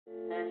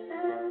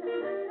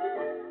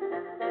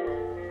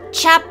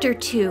Chapter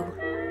 2.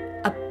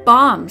 A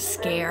Bomb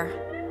Scare.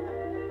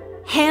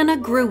 Hannah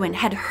Gruen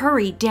had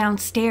hurried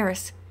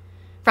downstairs.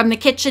 From the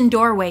kitchen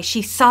doorway,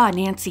 she saw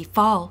Nancy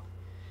fall.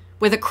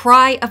 With a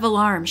cry of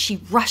alarm,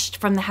 she rushed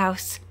from the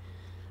house.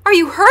 "Are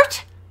you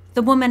hurt?"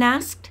 the woman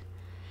asked.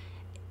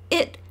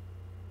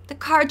 The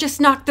car just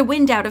knocked the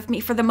wind out of me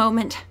for the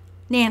moment,"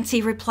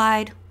 Nancy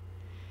replied.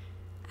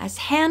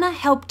 As Hannah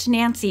helped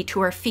Nancy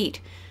to her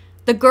feet,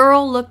 the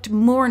girl looked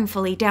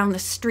mournfully down the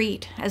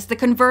street as the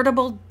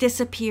convertible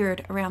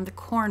disappeared around the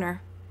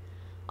corner.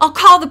 "I'll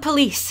call the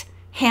police,"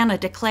 Hannah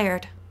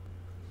declared.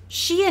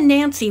 She and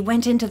Nancy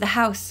went into the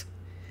house.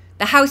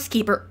 The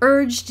housekeeper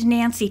urged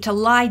Nancy to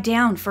lie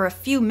down for a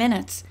few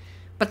minutes,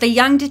 but the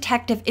young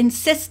detective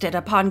insisted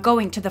upon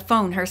going to the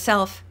phone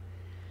herself.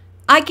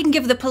 "I can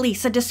give the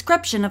police a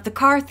description of the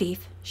car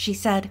thief," she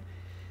said.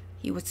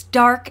 He was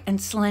dark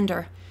and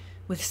slender,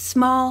 with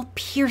small,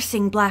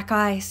 piercing black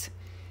eyes.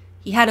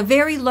 He had a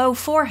very low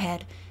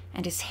forehead,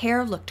 and his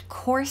hair looked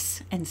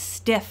coarse and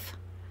stiff.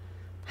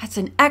 "That's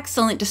an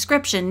excellent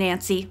description,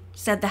 Nancy,"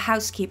 said the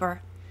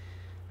housekeeper.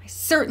 "I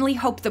certainly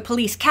hope the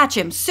police catch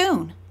him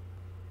soon."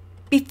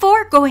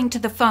 Before going to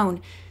the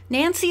phone,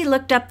 Nancy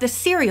looked up the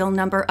serial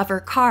number of her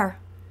car.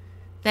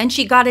 Then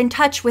she got in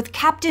touch with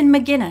Captain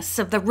McGinnis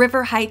of the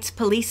River Heights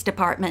Police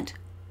Department.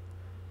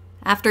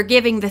 After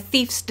giving the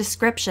thief's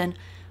description,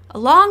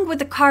 along with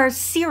the car's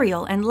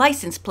serial and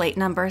license plate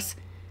numbers,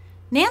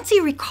 Nancy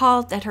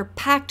recalled that her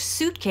packed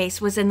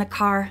suitcase was in the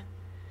car.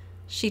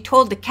 She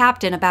told the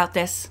captain about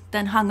this,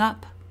 then hung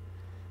up.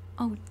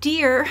 "Oh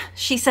dear,"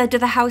 she said to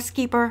the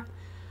housekeeper.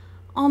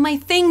 "All my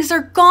things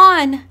are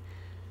gone.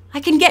 I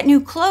can get new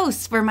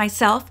clothes for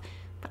myself,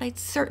 but I'd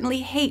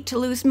certainly hate to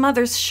lose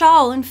Mother's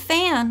shawl and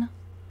fan."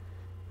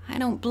 "I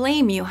don't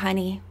blame you,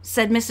 honey,"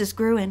 said Mrs.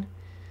 Gruen.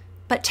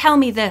 "But tell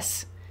me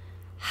this.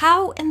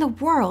 How in the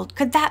world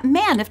could that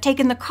man have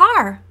taken the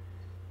car?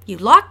 You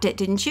locked it,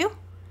 didn't you?"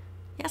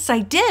 "Yes, I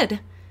did."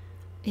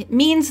 "It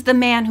means the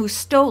man who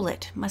stole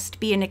it must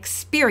be an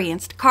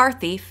experienced car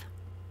thief."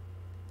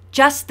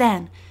 Just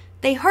then,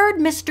 they heard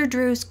Mr.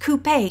 Drew's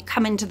coupe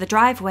come into the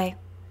driveway.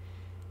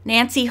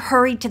 Nancy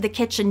hurried to the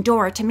kitchen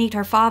door to meet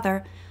her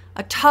father,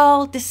 a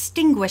tall,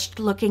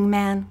 distinguished-looking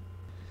man.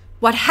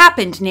 "What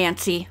happened,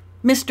 Nancy?"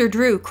 Mr.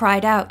 Drew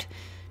cried out,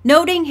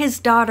 noting his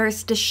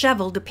daughter's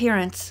disheveled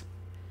appearance.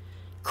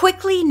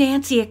 Quickly,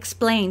 Nancy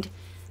explained,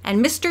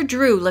 and Mr.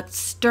 Drew looked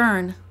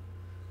stern.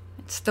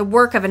 "It's the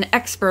work of an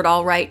expert,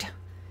 all right.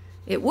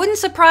 It wouldn't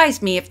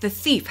surprise me if the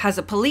thief has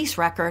a police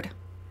record."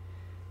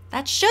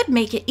 "That should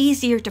make it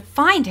easier to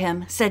find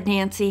him," said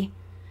Nancy.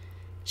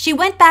 She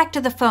went back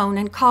to the phone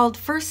and called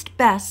first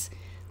Bess,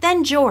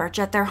 then George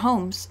at their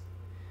homes.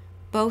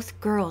 Both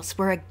girls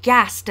were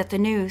aghast at the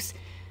news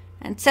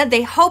and said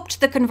they hoped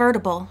the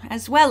convertible,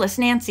 as well as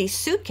Nancy's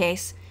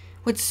suitcase,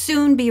 would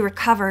soon be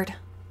recovered.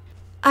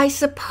 "I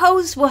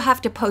suppose we'll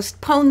have to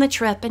postpone the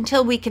trip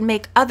until we can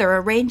make other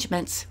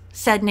arrangements,"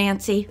 said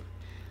Nancy.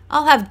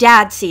 "I'll have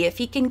Dad see if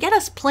he can get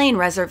us plane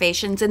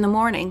reservations in the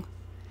morning."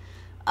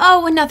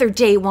 "Oh, another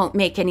day won't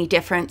make any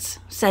difference,"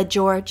 said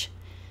George.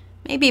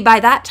 "Maybe by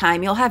that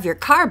time you'll have your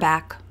car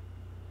back."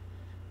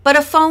 But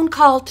a phone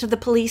call to the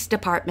police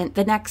department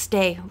the next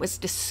day was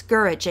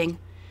discouraging.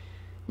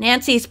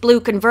 Nancy's blue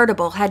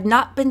convertible had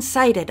not been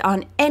sighted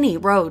on any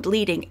road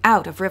leading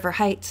out of River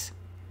Heights.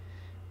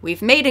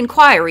 "We've made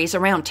inquiries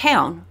around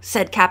town,"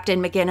 said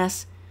Captain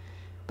McGinnis,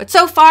 "but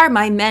so far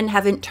my men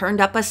haven't turned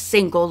up a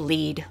single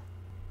lead."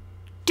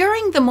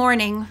 During the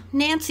morning,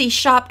 Nancy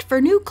shopped for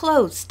new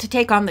clothes to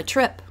take on the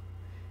trip.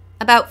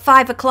 About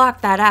 5 o'clock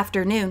that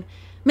afternoon,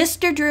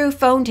 Mr. Drew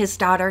phoned his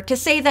daughter to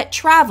say that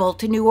travel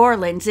to New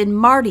Orleans in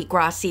Mardi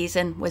Gras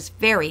season was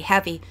very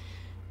heavy,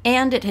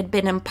 and it had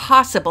been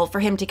impossible for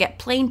him to get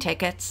plane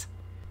tickets.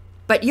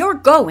 "But you're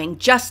going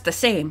just the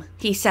same,"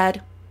 he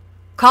said.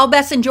 "Call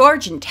Bess and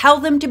George and tell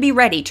them to be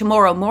ready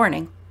tomorrow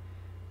morning."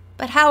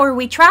 "But how are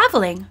we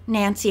traveling?"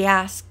 Nancy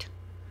asked.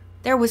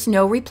 There was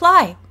no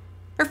reply.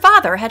 Her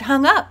father had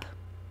hung up.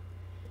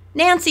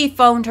 Nancy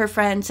phoned her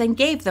friends and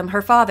gave them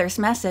her father's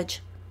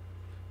message.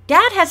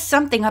 "Dad has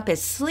something up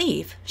his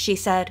sleeve," she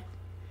said.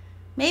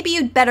 "Maybe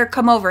you'd better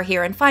come over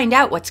here and find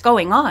out what's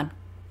going on."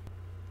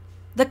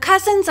 The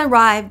cousins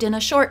arrived in a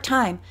short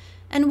time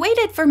and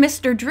waited for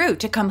Mr. Drew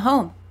to come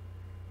home.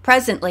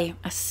 Presently,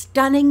 a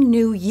stunning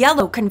new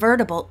yellow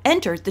convertible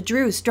entered the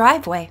Drews'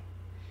 driveway.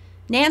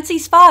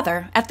 Nancy's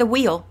father, at the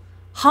wheel,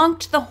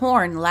 honked the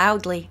horn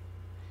loudly.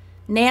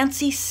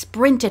 Nancy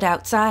sprinted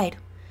outside.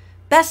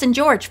 Bess and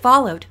George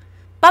followed,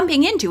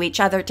 bumping into each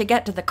other to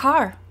get to the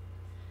car.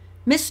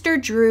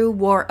 Mr. Drew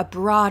wore a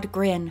broad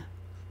grin.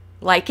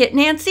 "Like it,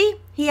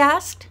 Nancy?" he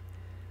asked.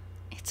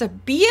 "It's a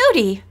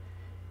beauty.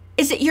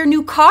 Is it your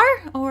new car,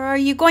 or are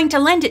you going to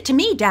lend it to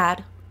me,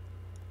 Dad?"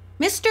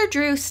 Mr.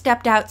 Drew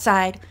stepped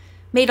outside,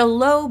 made a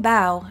low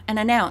bow, and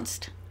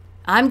announced,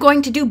 "I'm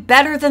going to do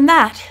better than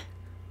that.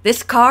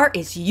 This car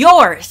is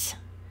yours."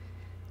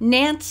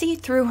 Nancy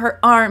threw her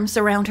arms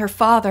around her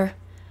father.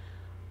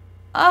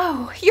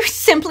 "Oh, you're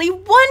simply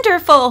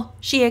wonderful!"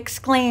 she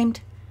exclaimed.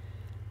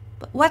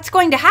 But what's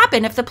going to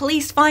happen if the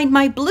police find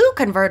my blue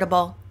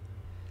convertible?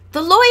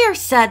 The lawyer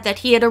said that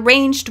he had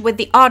arranged with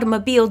the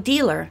automobile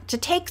dealer to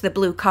take the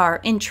blue car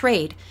in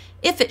trade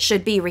if it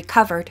should be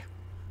recovered.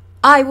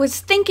 I was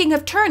thinking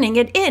of turning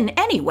it in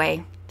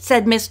anyway,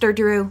 said Mr.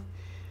 Drew.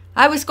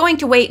 I was going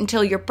to wait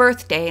until your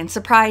birthday and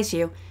surprise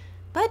you,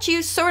 but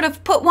you sort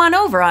of put one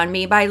over on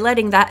me by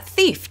letting that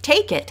thief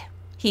take it,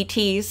 he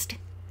teased.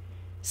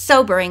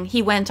 Sobering,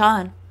 he went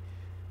on.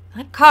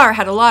 That car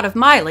had a lot of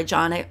mileage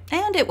on it,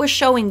 and it was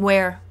showing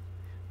wear.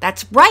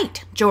 That's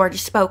right,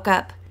 George spoke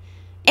up.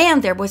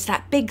 And there was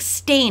that big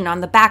stain on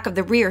the back of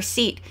the rear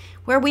seat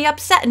where we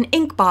upset an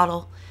ink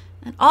bottle,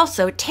 and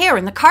also a tear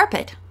in the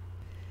carpet.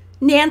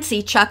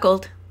 Nancy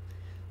chuckled.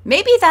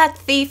 Maybe that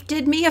thief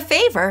did me a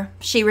favor,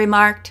 she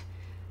remarked,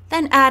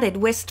 then added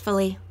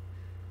wistfully,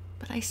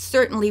 but I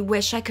certainly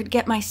wish I could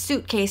get my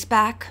suitcase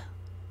back.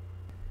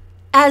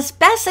 As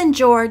Bess and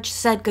George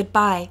said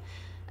goodbye,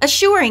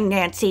 assuring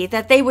Nancy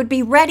that they would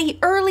be ready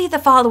early the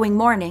following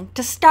morning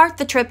to start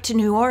the trip to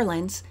New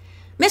Orleans,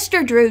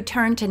 Mr. Drew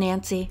turned to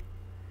Nancy.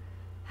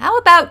 How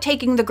about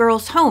taking the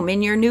girls home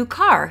in your new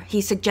car,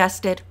 he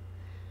suggested.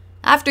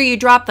 After you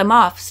drop them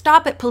off,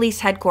 stop at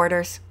police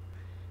headquarters.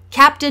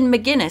 Captain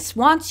McGinnis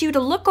wants you to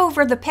look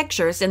over the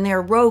pictures in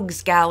their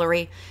rogues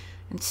gallery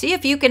and see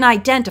if you can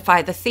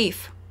identify the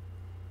thief.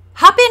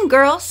 Hop in,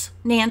 girls,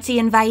 Nancy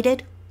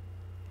invited.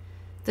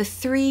 The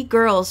three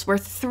girls were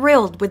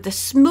thrilled with the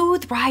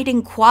smooth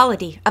riding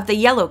quality of the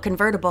yellow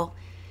convertible,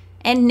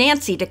 and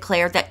Nancy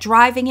declared that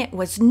driving it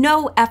was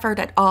no effort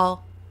at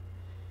all.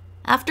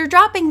 After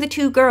dropping the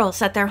two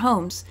girls at their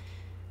homes,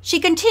 she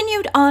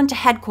continued on to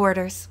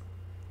headquarters.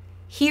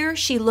 Here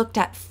she looked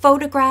at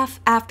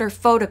photograph after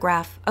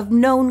photograph of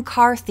known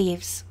car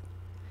thieves.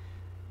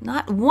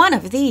 Not one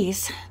of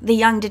these, the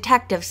young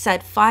detective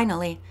said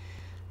finally.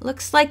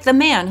 Looks like the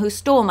man who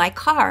stole my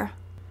car.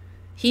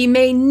 He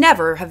may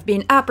never have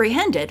been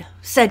apprehended,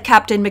 said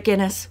Captain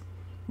McGinnis.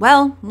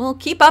 Well, we'll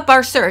keep up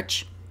our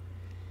search.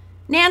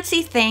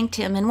 Nancy thanked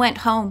him and went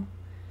home.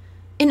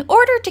 In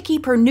order to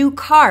keep her new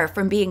car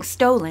from being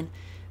stolen,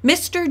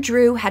 Mr.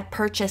 Drew had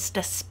purchased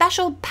a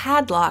special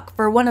padlock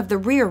for one of the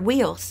rear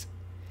wheels.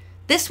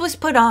 This was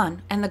put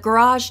on and the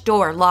garage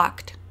door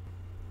locked.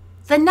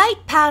 The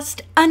night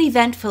passed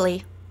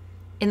uneventfully.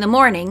 In the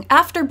morning,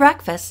 after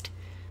breakfast,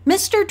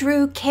 Mr.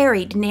 Drew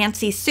carried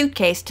Nancy's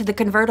suitcase to the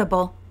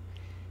convertible.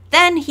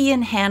 Then he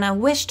and Hannah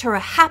wished her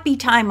a happy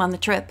time on the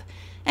trip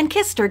and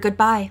kissed her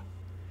goodbye.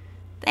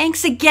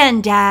 Thanks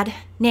again, Dad,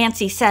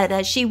 Nancy said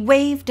as she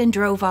waved and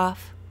drove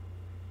off.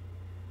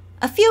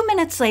 A few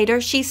minutes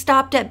later, she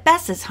stopped at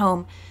Bess's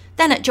home,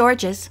 then at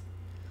George's.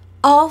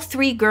 All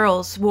three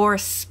girls wore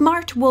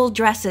smart wool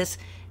dresses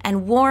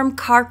and warm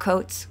car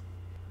coats.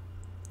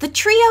 The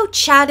trio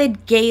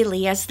chatted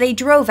gaily as they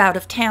drove out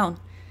of town,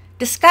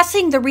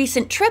 discussing the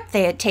recent trip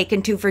they had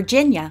taken to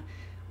Virginia,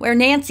 where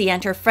Nancy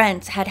and her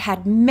friends had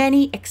had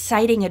many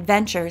exciting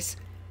adventures,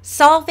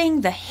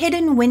 solving the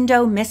hidden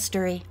window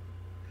mystery.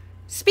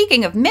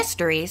 Speaking of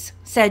mysteries,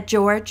 said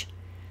George,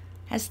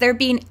 has there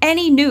been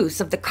any news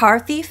of the car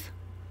thief?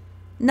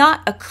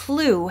 Not a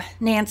clue,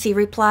 Nancy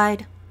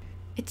replied.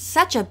 It's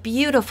such a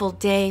beautiful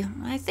day.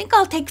 I think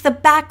I'll take the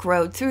back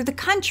road through the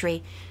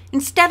country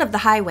instead of the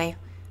highway,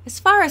 as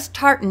far as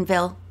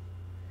Tartanville.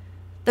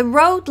 The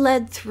road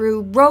led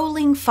through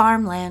rolling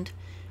farmland,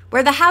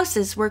 where the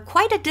houses were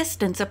quite a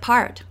distance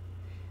apart.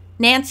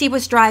 Nancy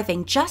was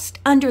driving just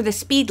under the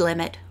speed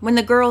limit when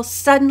the girls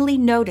suddenly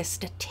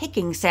noticed a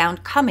ticking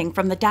sound coming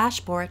from the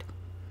dashboard.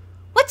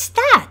 What's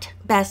that?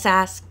 Bess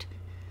asked.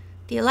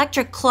 The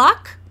electric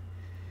clock?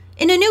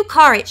 In a new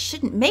car, it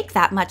shouldn't make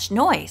that much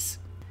noise.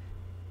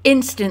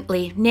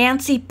 Instantly,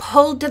 Nancy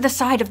pulled to the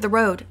side of the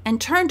road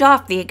and turned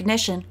off the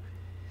ignition.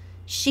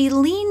 She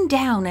leaned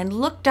down and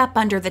looked up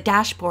under the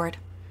dashboard.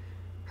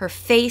 Her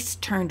face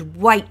turned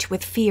white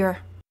with fear.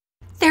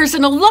 There's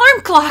an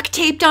alarm clock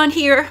taped on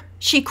here,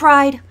 she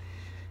cried.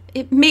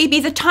 It may be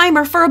the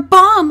timer for a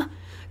bomb.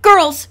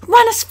 Girls,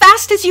 run as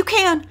fast as you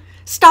can.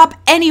 Stop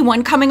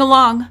anyone coming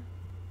along.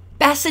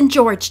 Bess and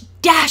George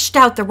dashed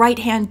out the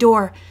right-hand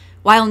door,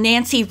 while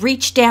Nancy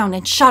reached down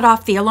and shut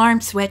off the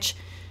alarm switch,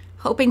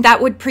 hoping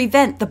that would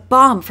prevent the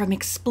bomb from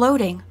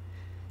exploding.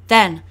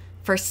 Then,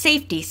 for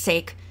safety's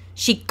sake,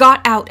 she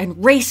got out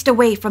and raced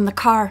away from the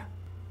car.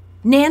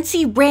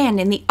 Nancy ran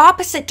in the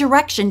opposite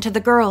direction to the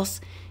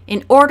girls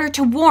in order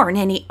to warn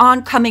any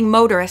oncoming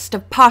motorist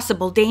of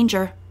possible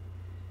danger.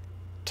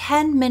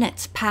 10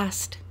 minutes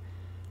passed.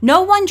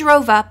 No one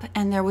drove up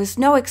and there was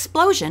no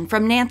explosion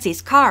from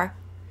Nancy's car.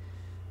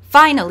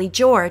 Finally,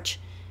 George,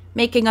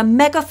 making a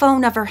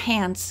megaphone of her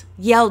hands,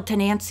 yelled to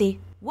Nancy,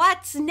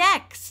 "What's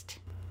next?"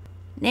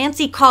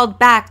 Nancy called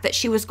back that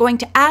she was going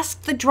to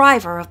ask the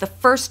driver of the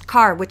first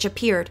car which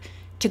appeared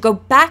to go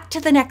back to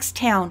the next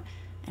town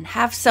and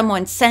have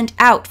someone sent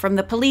out from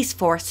the police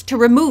force to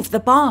remove the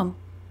bomb.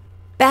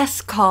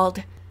 Bess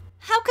called,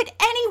 "How could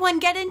anyone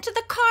get into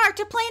the car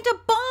to plant a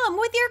bomb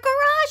with your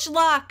garage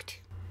locked?"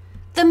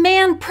 The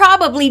man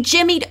probably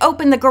jimmied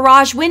open the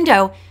garage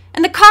window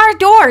and the car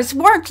doors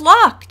weren't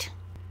locked.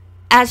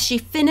 As she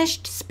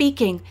finished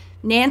speaking,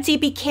 Nancy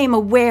became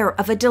aware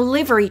of a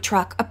delivery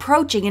truck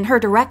approaching in her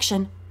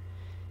direction.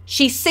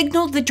 She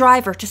signaled the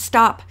driver to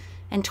stop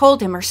and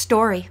told him her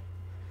story.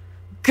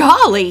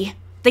 "Golly!"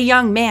 the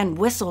young man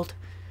whistled.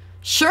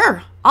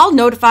 "Sure, I'll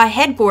notify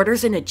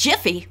headquarters in a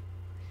jiffy."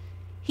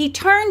 He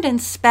turned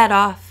and sped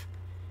off.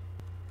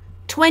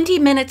 20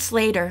 minutes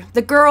later,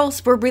 the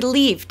girls were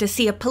relieved to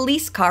see a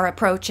police car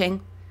approaching.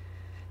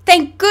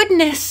 "Thank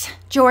goodness!"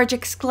 George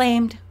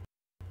exclaimed.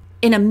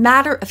 In a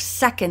matter of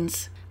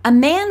seconds, a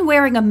man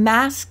wearing a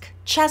mask,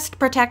 chest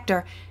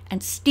protector,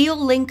 and steel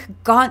link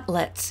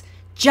gauntlets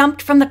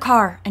jumped from the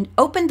car and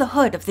opened the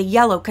hood of the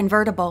yellow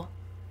convertible.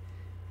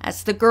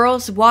 As the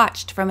girls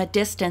watched from a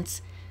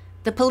distance,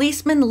 the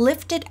policeman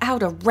lifted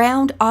out a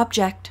round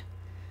object.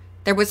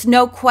 There was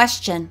no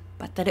question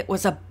but that it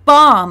was a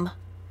bomb.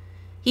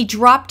 He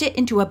dropped it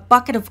into a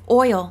bucket of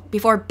oil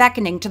before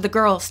beckoning to the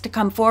girls to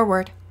come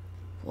forward.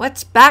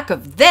 "What's back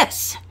of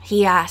this?"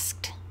 he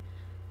asked.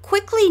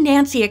 Quickly,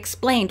 Nancy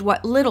explained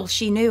what little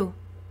she knew.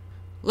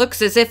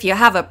 "Looks as if you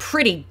have a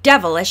pretty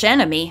devilish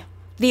enemy,"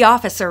 the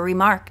officer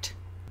remarked.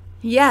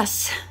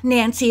 "Yes,"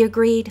 Nancy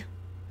agreed.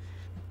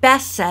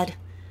 Bess said,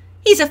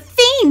 "He's a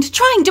fiend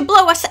trying to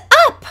blow us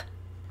up."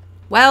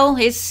 "Well,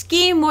 his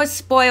scheme was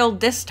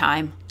spoiled this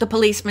time," the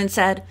policeman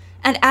said,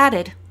 and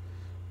added,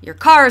 "Your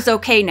car's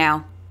okay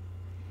now."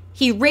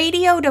 He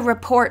radioed a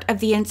report of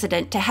the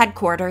incident to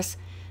headquarters,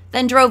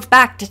 then drove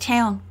back to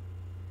town.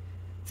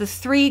 The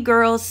three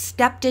girls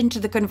stepped into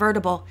the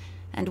convertible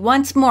and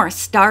once more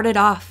started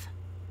off.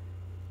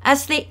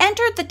 As they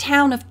entered the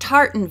town of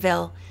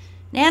Tartanville,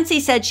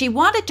 Nancy said she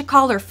wanted to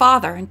call her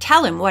father and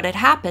tell him what had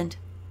happened.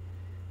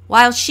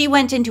 While she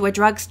went into a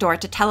drugstore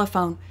to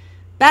telephone,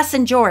 Bess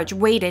and George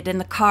waited in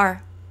the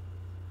car.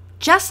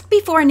 Just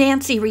before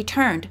Nancy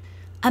returned,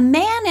 a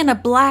man in a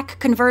black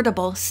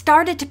convertible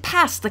started to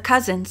pass the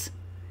cousins.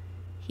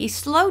 He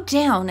slowed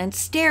down and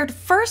stared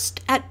first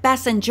at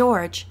Bess and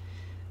George,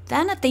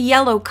 then at the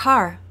yellow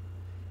car.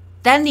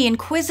 Then the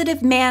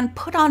inquisitive man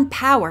put on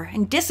power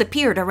and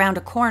disappeared around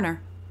a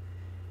corner.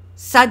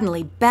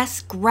 Suddenly,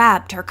 Bess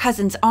grabbed her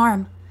cousin's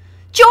arm.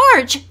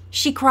 "George!"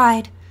 she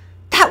cried.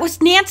 "That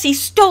was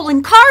Nancy's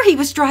stolen car he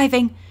was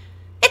driving.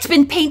 It's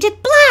been painted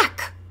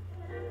black!"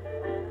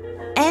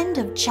 End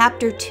of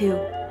chapter 2.